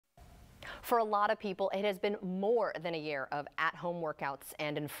For a lot of people, it has been more than a year of at-home workouts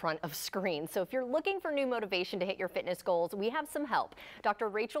and in front of screens. So if you're looking for new motivation to hit your fitness goals, we have some help. Dr.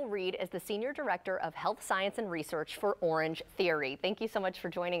 Rachelle Reed is the Senior Director of Health Science and Research for Orangetheory. Thank you so much for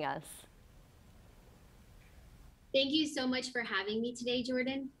joining us. Thank you so much for having me today,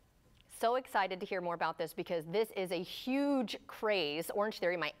 Jordan. So excited to hear more about this because this is a huge craze.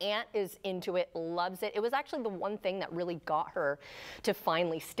 Orangetheory, my aunt is into it, loves it. It was actually the one thing that really got her to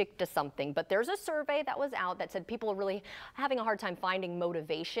finally stick to something. But there's a survey that was out that said people are really having a hard time finding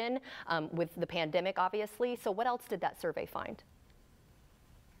motivation with the pandemic, obviously. So what else did that survey find?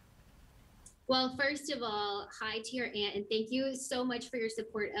 Well, first of all, hi to your aunt, and thank you so much for your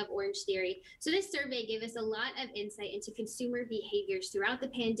support of Orangetheory. So this survey gave us a lot of insight into consumer behaviors throughout the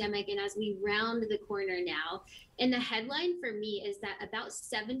pandemic and as we round the corner now. And the headline for me is that about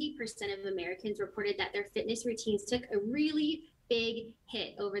 70% of Americans reported that their fitness routines took a really big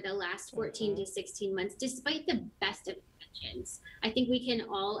hit over the last 14 to 16 months, despite the best of intentions. I think we can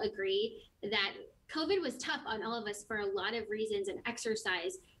all agree that COVID was tough on all of us for a lot of reasons, and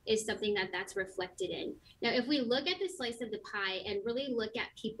exercise is something that's reflected in. Now, if we look at the slice of the pie and really look at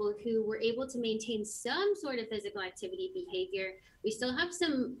people who were able to maintain some sort of physical activity behavior, we still have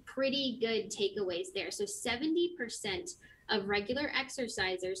some pretty good takeaways there. So 70% of regular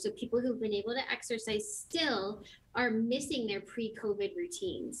exercisers, so people who've been able to exercise, still are missing their pre-COVID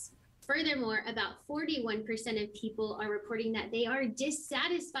routines. Furthermore, about 41% of people are reporting that they are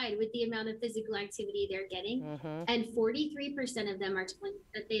dissatisfied with the amount of physical activity they're getting. And 43% of them are telling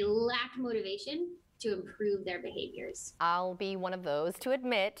that they lack motivation to improve their behaviors. I'll be one of those to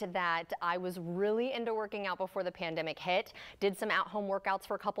admit that I was really into working out before the pandemic hit, did some at-home workouts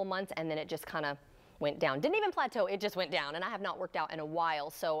for a couple months, and then it just kind of went down. Didn't even plateau, it just went down, and I have not worked out in a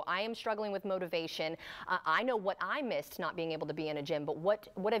while, so I am struggling with motivation. I know what I missed not being able to be in a gym, but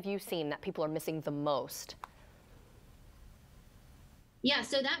what have you seen that people are missing the most? Yeah,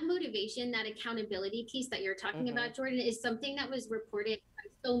 so that motivation, that accountability piece that you're talking about, Jordan, is something that was reported by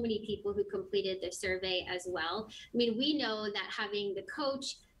so many people who completed the survey as well. I mean, we know that having the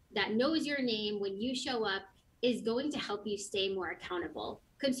coach that knows your name when you show up is going to help you stay more accountable.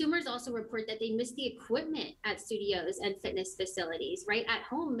 Consumers also report that they miss the equipment at studios and fitness facilities, right? At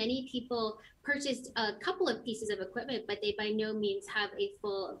home, many people purchased a couple of pieces of equipment, but they by no means have a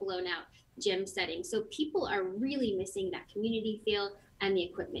full blown out gym setting. So people are really missing that community feel and the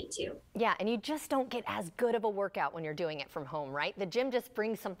equipment too. Yeah, and you just don't get as good of a workout when you're doing it from home, right? The gym just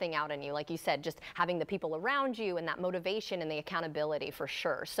brings something out in you, like you said, just having the people around you and that motivation and the accountability for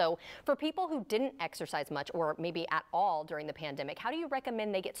sure. So for people who didn't exercise much or maybe at all during the pandemic, how do you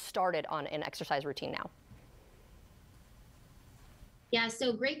recommend they get started on an exercise routine now? Yeah,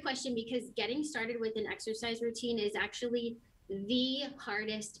 so great question, because getting started with an exercise routine is actually the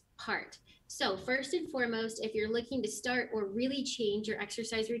hardest part. So first and foremost, if you're looking to start or really change your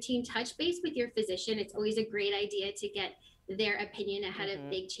exercise routine, touch base with your physician. It's always a great idea to get their opinion ahead of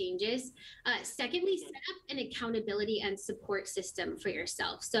big changes. Secondly, set up an accountability and support system for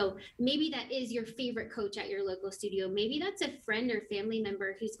yourself. So maybe that is your favorite coach at your local studio. Maybe that's a friend or family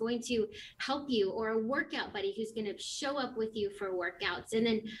member who's going to help you, or a workout buddy who's going to show up with you for workouts. And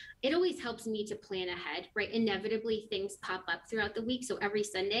then it always helps me to plan ahead, right? Inevitably, things pop up throughout the week. So every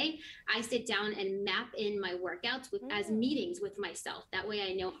Sunday, I sit down and map in my workouts as meetings with myself. That way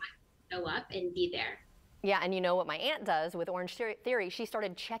I know I can show up and be there. Yeah, and you know what my aunt does with Orangetheory, she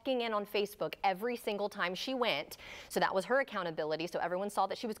started checking in on Facebook every single time she went. So that was her accountability. So everyone saw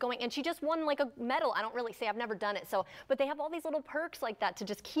that she was going, and she just won like a medal. I don't really say, I've never done it. So, but they have all these little perks like that to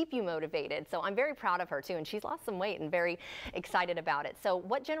just keep you motivated. So I'm very proud of her too. And she's lost some weight and very excited about it. So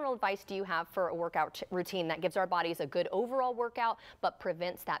what general advice do you have for a workout routine that gives our bodies a good overall workout, but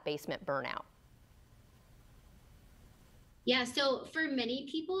prevents that basement burnout? Yeah, so for many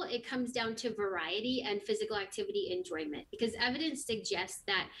people, it comes down to variety and physical activity enjoyment, because evidence suggests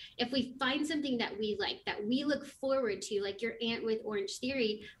that if we find something that we like, that we look forward to, like your aunt with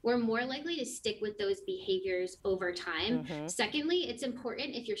Orangetheory, we're more likely to stick with those behaviors over time. Secondly, it's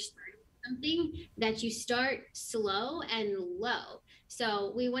important, if you're starting something, that you start slow and low.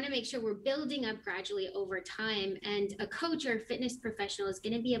 So we want to make sure we're building up gradually over time, and a coach or a fitness professional is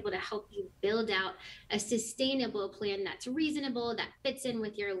going to be able to help you build out a sustainable plan that's reasonable, that fits in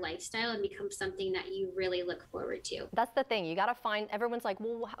with your lifestyle, and becomes something that you really look forward to. That's the thing. You got to find, everyone's like,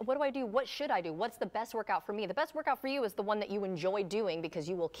 well, what do I do? What should I do? What's the best workout for me? The best workout for you is the one that you enjoy doing, because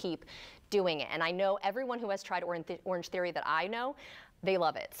you will keep doing it. And I know everyone who has tried Orangetheory that I know, they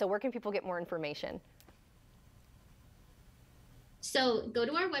love it. So where can people get more information? So go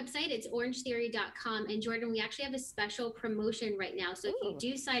to our website, it's orangetheory.com. And Jordan, we actually have a special promotion right now. So if you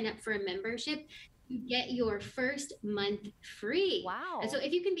do sign up for a membership, you get your first month free. Wow. And so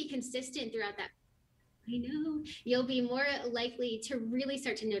if you can be consistent throughout that, I know, you'll be more likely to really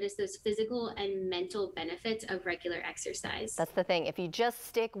start to notice those physical and mental benefits of regular exercise. That's the thing. If you just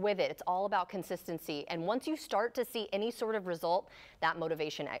stick with it, it's all about consistency. And once you start to see any sort of result, that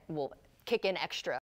motivation will kick in extra.